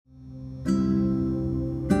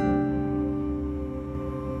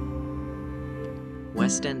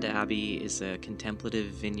West End Abbey is a contemplative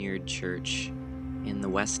vineyard church in the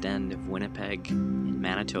West End of Winnipeg in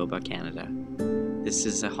Manitoba, Canada. This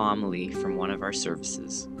is a homily from one of our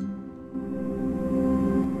services.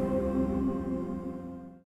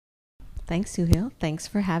 Thanks, Suhail. Thanks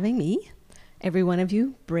for having me. Every one of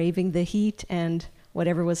you braving the heat and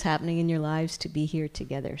whatever was happening in your lives to be here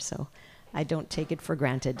together. So I don't take it for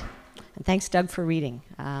granted. And thanks, Doug, for reading.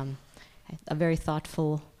 A very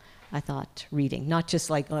thoughtful, I thought, reading. Not just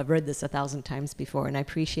like, oh, I've read this 1,000 times before. And I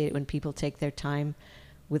appreciate it when people take their time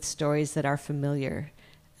with stories that are familiar.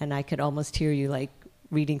 And I could almost hear you like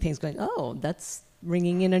reading things going, oh, that's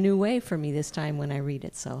ringing in a new way for me this time when I read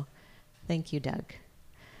it. So thank you, Doug.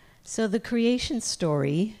 So the creation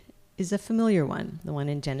story is a familiar one, the one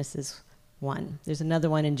in Genesis 1. There's another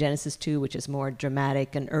one in Genesis 2, which is more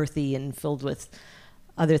dramatic and earthy and filled with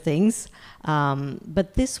other things.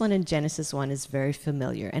 But this one in Genesis 1 is very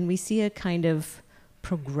familiar, and we see a kind of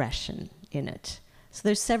progression in it. So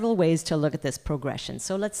there's several ways to look at this progression.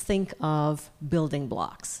 So let's think of building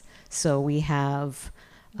blocks. So we have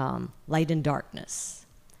light and darkness,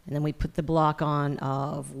 and then we put the block on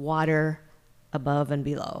of water above and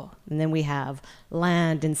below. And then we have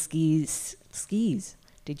land and skis. Skis.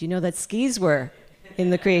 Did you know that skis were in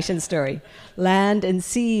the creation story? Land and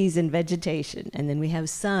seas and vegetation. And then we have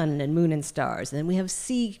sun and moon and stars. And then we have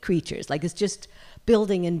sea creatures. Like it's just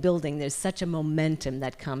building and building. There's such a momentum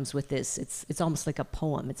that comes with this. It's almost like a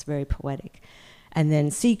poem. It's very poetic. And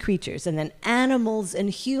then sea creatures. And then animals and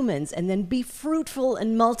humans. And then be fruitful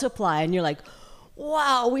and multiply. And you're like,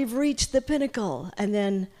 wow, we've reached the pinnacle. And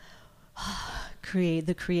then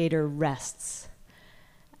the Creator rests,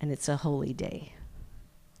 and it's a holy day.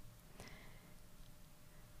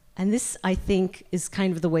 And this, I think, is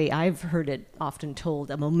kind of the way I've heard it often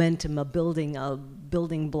told, a momentum, a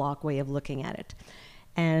building block way of looking at it.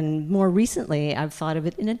 And more recently, I've thought of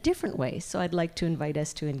it in a different way, so I'd like to invite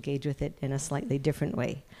us to engage with it in a slightly different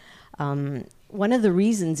way. One of the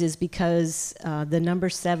reasons is because the number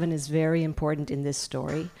 7 is very important in this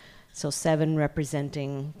story. So 7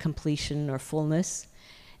 representing completion or fullness.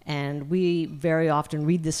 And we very often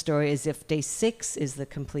read the story as if day 6 is the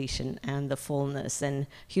completion and the fullness. And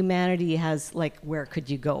humanity has, like, where could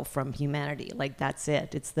you go from humanity? Like, that's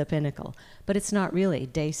it. It's the pinnacle. But it's not really.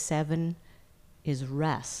 Day 7 is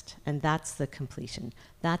rest, and that's the completion.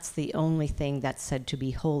 That's the only thing that's said to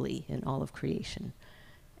be holy in all of creation.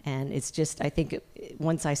 And it's just, I think,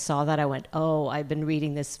 once I saw that, I went, oh, I've been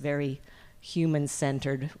reading this very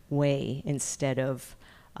human-centered way instead of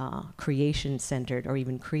creation-centered or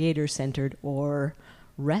even creator-centered or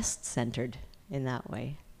rest-centered in that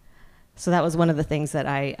way. So that was one of the things that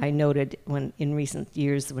I noted in recent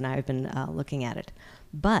years when I've been looking at it.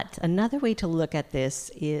 But another way to look at this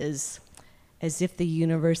is as if the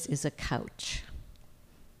universe is a couch.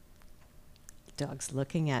 Dog's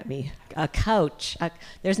looking at me. A couch.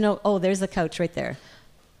 There's a couch right there.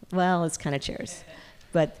 Well, it's kind of chairs.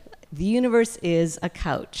 But the universe is a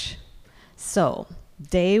couch. So,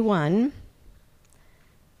 day 1,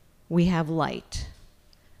 we have light.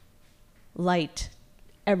 Light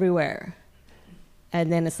everywhere. And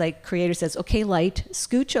then it's like Creator says, okay, light,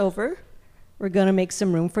 scooch over. We're going to make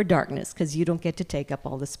some room for darkness because you don't get to take up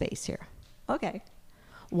all the space here. Okay.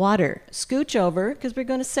 Water, scooch over because we're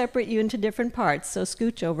going to separate you into different parts. So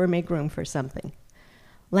scooch over, make room for something.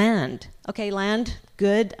 Land. Okay, land,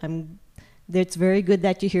 good. It's very good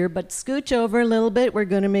that you're here, but scooch over a little bit. We're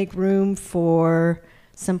going to make room for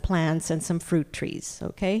some plants and some fruit trees,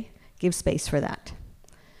 okay? Give space for that.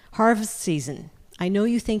 Harvest season. I know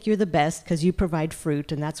you think you're the best because you provide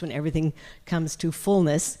fruit, and that's when everything comes to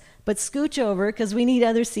fullness, but scooch over because we need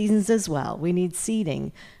other seasons as well. We need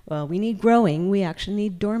seeding. Well, we need growing. We actually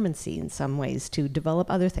need dormancy in some ways to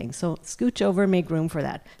develop other things. So scooch over, make room for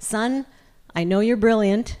that. Sun, I know you're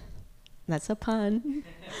brilliant. That's a pun.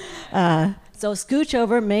 So scooch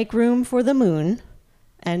over, make room for the moon.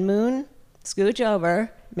 And moon, scooch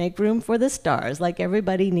over, make room for the stars. Like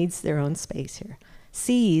everybody needs their own space here.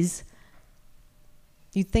 Seas,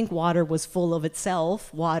 you'd think water was full of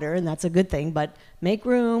itself, water, and that's a good thing, but make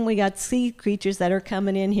room. We got sea creatures that are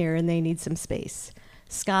coming in here and they need some space.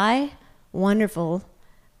 Sky, wonderful.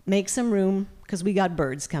 Make some room because we got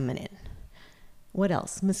birds coming in. What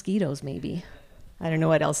else? Mosquitoes, maybe. I don't know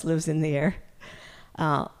what else lives in the air.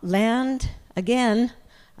 Land, again,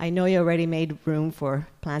 I know you already made room for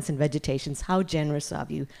plants and vegetations. How generous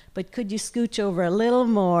of you. But could you scooch over a little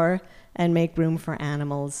more and make room for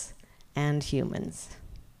animals and humans?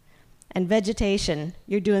 And vegetation,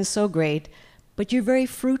 you're doing so great, but you're very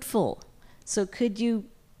fruitful. So could you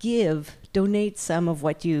donate some of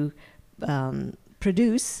what you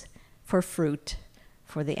produce for fruit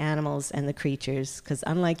for the animals and the creatures, because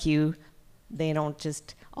unlike you, they don't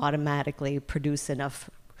just automatically produce enough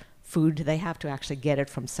food. They have to actually get it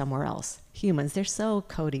from somewhere else. Humans, they're so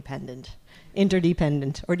codependent,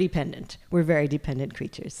 interdependent, or dependent. We're very dependent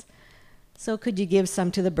creatures. So could you give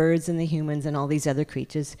some to the birds and the humans and all these other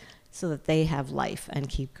creatures so that they have life and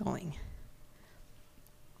keep going?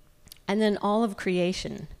 And then all of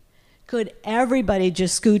creation. Could everybody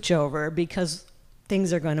just scooch over because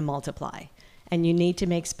things are going to multiply? And you need to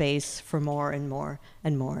make space for more and more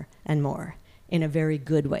and more and more in a very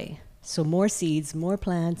good way. So more seeds, more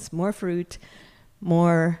plants, more fruit,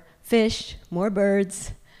 more fish, more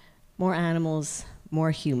birds, more animals, more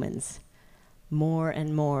humans. More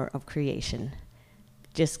and more of creation.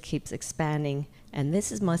 Just keeps expanding. And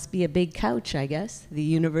this must be a big couch, I guess. The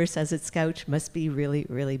universe as its couch must be really,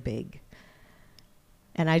 really big.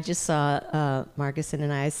 And I just saw Marcus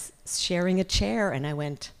and I sharing a chair, and I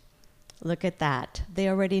went, look at that. They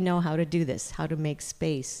already know how to do this, how to make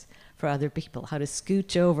space for other people, how to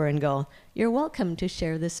scooch over and go, you're welcome to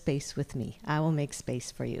share this space with me. I will make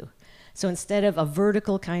space for you. So instead of a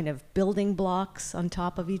vertical kind of building blocks on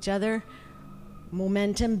top of each other,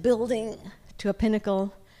 momentum building to a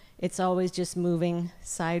pinnacle, it's always just moving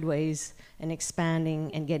sideways and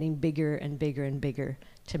expanding and getting bigger and bigger and bigger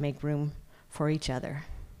to make room for each other.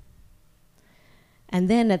 And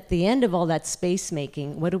then at the end of all that space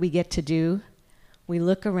making, what do we get to do? We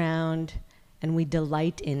look around and we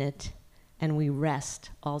delight in it and we rest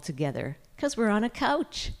all together because we're on a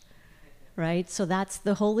couch, right? So that's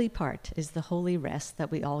the holy part, is the holy rest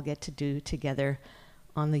that we all get to do together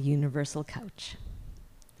on the universal couch.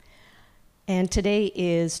 And today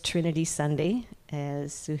is Trinity Sunday,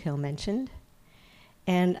 as Suhail mentioned.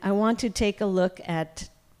 And I want to take a look at,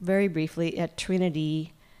 very briefly, at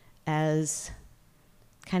Trinity as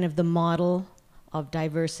kind of the model of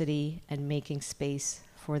diversity and making space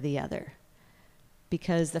for the other.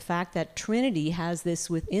 Because the fact that Trinity has this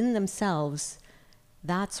within themselves,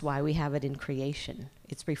 that's why we have it in creation.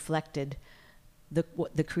 It's reflected,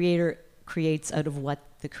 what the Creator creates out of what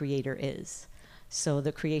the Creator is. So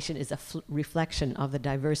the creation is a reflection of the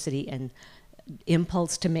diversity and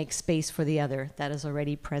impulse to make space for the other that is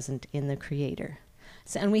already present in the Creator.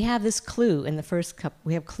 So, and we have this clue in the first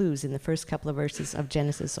we have clues in the first couple of verses of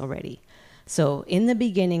Genesis already. So in the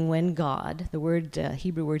beginning when God, the word,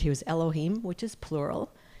 Hebrew word here was Elohim, which is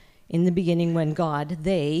plural. In the beginning when God,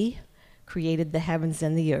 they created the heavens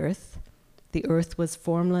and the earth. The earth was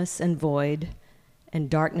formless and void, and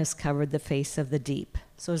darkness covered the face of the deep.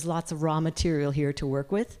 So there's lots of raw material here to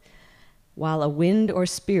work with. While a wind or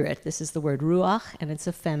spirit, this is the word ruach, and it's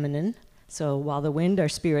a feminine. So while the wind or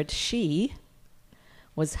spirit, she,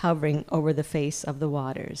 was hovering over the face of the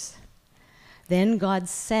waters. Then God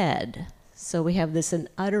said, so we have this an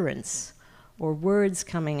utterance or words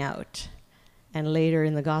coming out. And later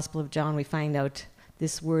in the Gospel of John, we find out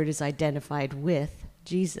this word is identified with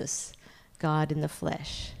Jesus, God in the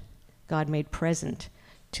flesh, God made present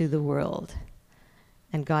to the world.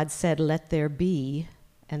 And God said, let there be,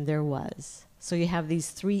 and there was. So you have these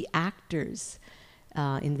three actors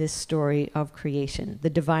in this story of creation. The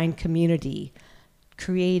divine community,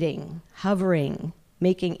 creating, hovering,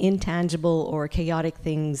 making intangible or chaotic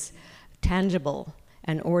things tangible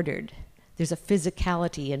and ordered. There's a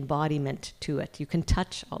physicality, embodiment to it. You can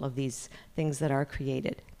touch all of these things that are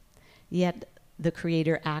created. Yet the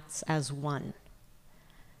Creator acts as one.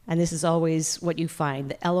 And this is always what you find.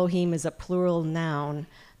 The Elohim is a plural noun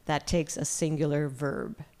that takes a singular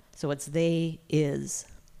verb. So it's they is.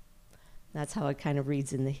 That's how it kind of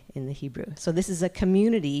reads in the Hebrew. So this is a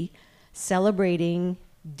community celebrating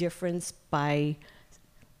difference by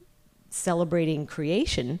celebrating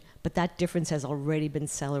creation, but that difference has already been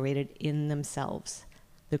celebrated in themselves,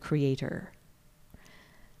 the Creator.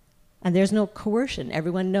 And there's no coercion.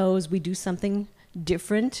 Everyone knows we do something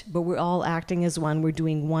different, but we're all acting as one. We're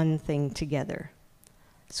doing one thing together.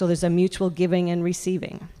 So there's a mutual giving and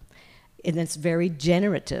receiving. And it's very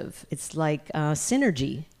generative. It's like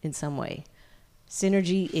synergy in some way.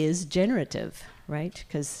 Synergy is generative, right?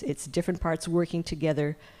 Because it's different parts working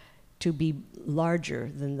together to be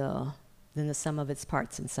larger than the sum of its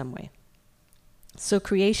parts in some way. So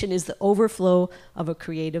creation is the overflow of a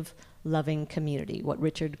creative, loving community, what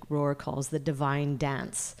Richard Rohr calls the divine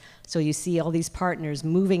dance. So you see all these partners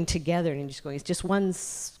moving together and you're just going, it's just one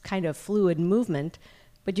kind of fluid movement,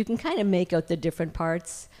 but you can kind of make out the different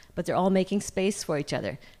parts, but they're all making space for each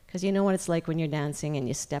other. Because you know what it's like when you're dancing and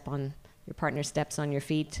you step on, your partner steps on your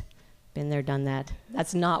feet. Been there, done that.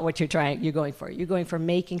 That's not what you're going for. You're going for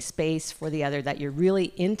making space for the other, that you're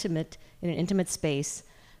really intimate, in an intimate space,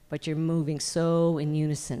 but you're moving so in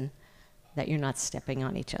unison that you're not stepping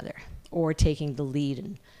on each other or taking the lead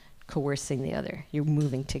and coercing the other. You're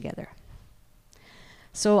moving together.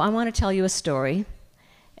 So I want to tell you a story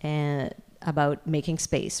about making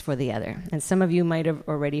space for the other. And some of you might have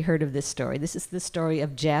already heard of this story. This is the story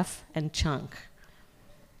of Jeff and Chunk.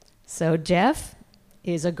 So Jeff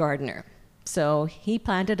is a gardener. So he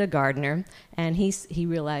planted a gardener, and he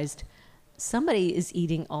realized, somebody is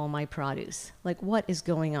eating all my produce. Like, what is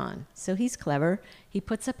going on? So he's clever. He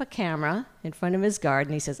puts up a camera in front of his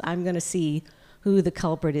garden. He says, I'm going to see who the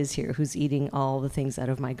culprit is here, who's eating all the things out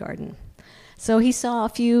of my garden. So he saw a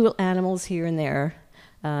few animals here and there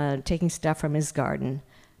taking stuff from his garden.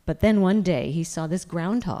 But then one day he saw this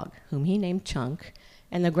groundhog, whom he named Chunk,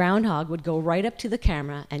 and the groundhog would go right up to the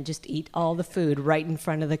camera and just eat all the food right in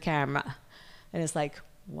front of the camera. And it's like,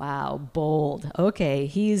 wow, bold. Okay,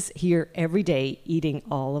 he's here every day eating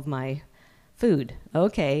all of my food.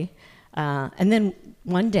 Okay. And then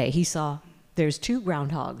one day he saw there's two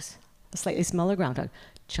groundhogs, a slightly smaller groundhog.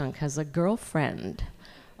 Chunk has a girlfriend.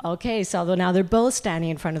 Okay, so now they're both standing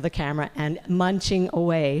in front of the camera and munching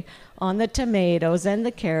away on the tomatoes and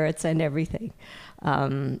the carrots and everything.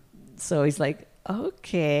 So he's like,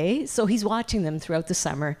 okay. So he's watching them throughout the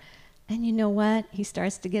summer. And you know what? He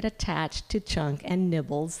starts to get attached to Chunk and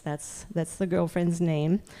Nibbles. That's the girlfriend's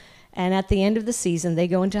name. And at the end of the season, they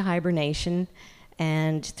go into hibernation.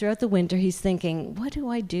 And throughout the winter, he's thinking, what do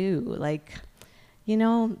I do? Like, you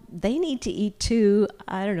know, they need to eat too.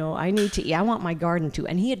 I don't know. I need to eat. I want my garden too.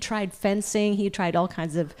 And he had tried fencing. He had tried all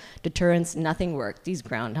kinds of deterrents. Nothing worked. These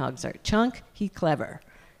groundhogs are Chunk. He clever.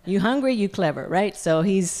 You hungry, you clever, right? So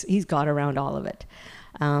he's got around all of it.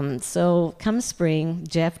 So come spring,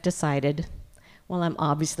 Jeff decided, well, I'm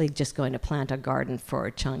obviously just going to plant a garden for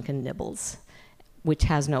Chunk and Nibbles, which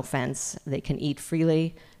has no fence. They can eat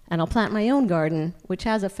freely. And I'll plant my own garden, which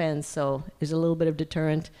has a fence, so there's a little bit of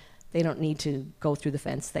deterrent. They don't need to go through the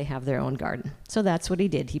fence. They have their own garden. So that's what he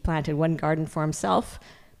did. He planted one garden for himself,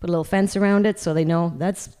 put a little fence around it so they know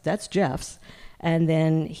that's Jeff's. And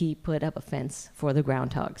then he put up a fence for the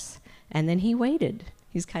groundhogs. And then he waited.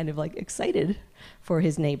 He's kind of like excited for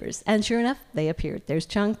his neighbors. And sure enough, they appeared. There's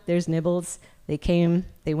Chunk, there's Nibbles. They came,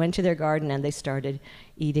 they went to their garden, and they started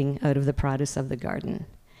eating out of the produce of the garden.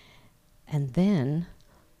 And then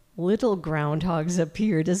little groundhogs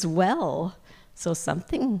appeared as well. So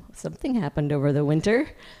something happened over the winter.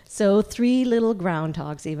 So 3 little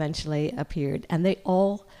groundhogs eventually appeared. And they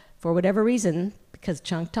all, for whatever reason, because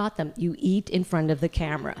Chunk taught them, you eat in front of the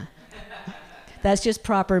camera. That's just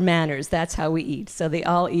proper manners. That's how we eat. So they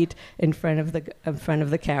all eat in front of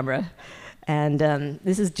the camera. And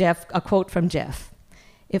this is a quote from Jeff.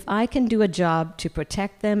 If I can do a job to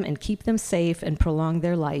protect them and keep them safe and prolong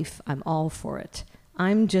their life, I'm all for it.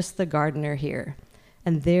 I'm just the gardener here,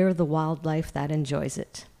 and they're the wildlife that enjoys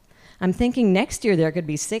it. I'm thinking next year there could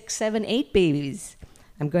be 6, 7, 8 babies.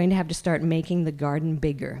 I'm going to have to start making the garden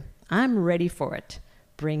bigger. I'm ready for it.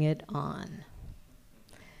 Bring it on.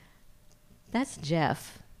 That's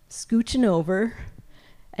Jeff scooching over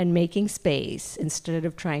and making space instead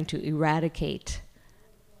of trying to eradicate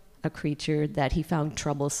a creature that he found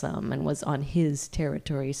troublesome and was on his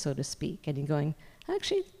territory, so to speak. And he's going,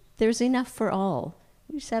 actually, there's enough for all.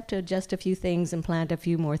 We just have to adjust a few things and plant a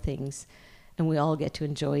few more things, and we all get to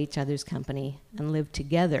enjoy each other's company and live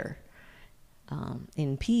together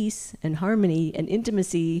in peace and harmony and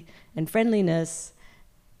intimacy and friendliness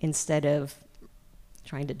instead of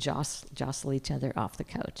trying to jostle each other off the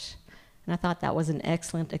couch. And I thought that was an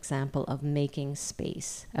excellent example of making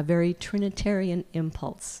space, a very Trinitarian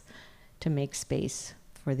impulse to make space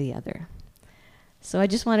for the other. So I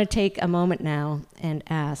just want to take a moment now and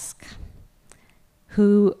ask,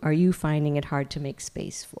 who are you finding it hard to make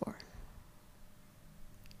space for?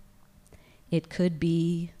 It could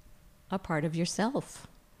be a part of yourself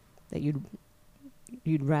that you'd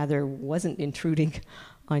rather wasn't intruding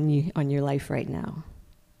on your life right now.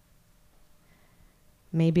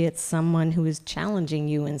 Maybe it's someone who is challenging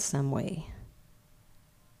you in some way.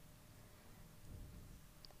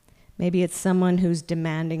 Maybe it's someone who's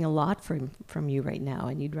demanding a lot from you right now,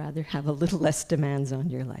 and you'd rather have a little less demands on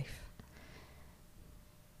your life.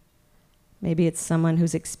 Maybe it's someone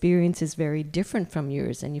whose experience is very different from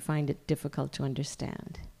yours, and you find it difficult to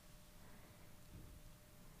understand.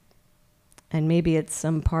 And maybe it's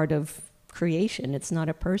some part of creation. It's not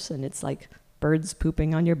a person. It's like birds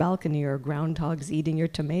pooping on your balcony, or groundhogs eating your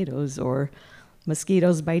tomatoes, or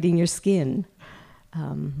mosquitoes biting your skin.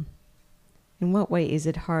 In what way is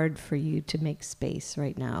it hard for you to make space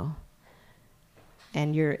right now?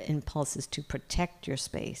 And your impulse is to protect your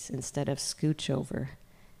space instead of scooch over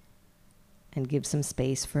and give some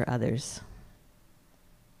space for others.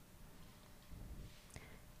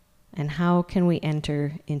 And how can we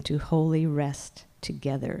enter into holy rest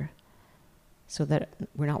together so that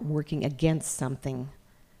we're not working against something,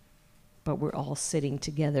 but we're all sitting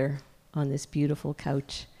together on this beautiful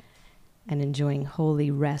couch and enjoying holy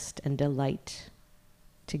rest and delight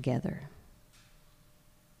together.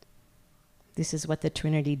 This is what the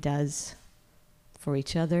Trinity does for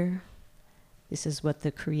each other. This is what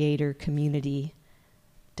the Creator community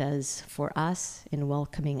does for us in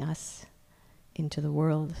welcoming us into the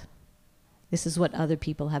world. This is what other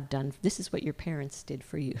people have done. This is what your parents did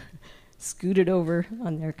for you. Scooted over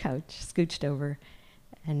on their couch, scooched over,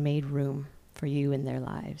 and made room for you in their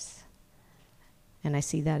lives. And I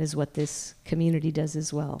see that as what this community does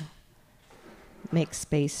as well. Make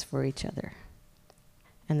space for each other.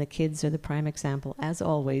 And the kids are the prime example, as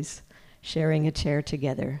always, sharing a chair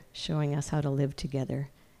together, showing us how to live together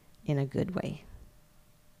in a good way.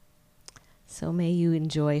 So may you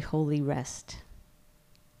enjoy holy rest.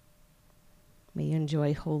 May you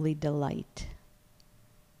enjoy holy delight.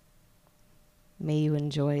 May you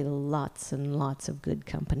enjoy lots and lots of good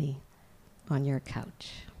company on your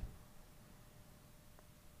couch.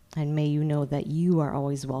 And may you know that you are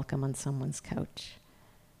always welcome on someone's couch.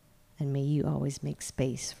 And may you always make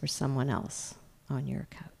space for someone else on your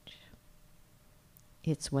couch.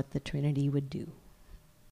 It's what the Trinity would do.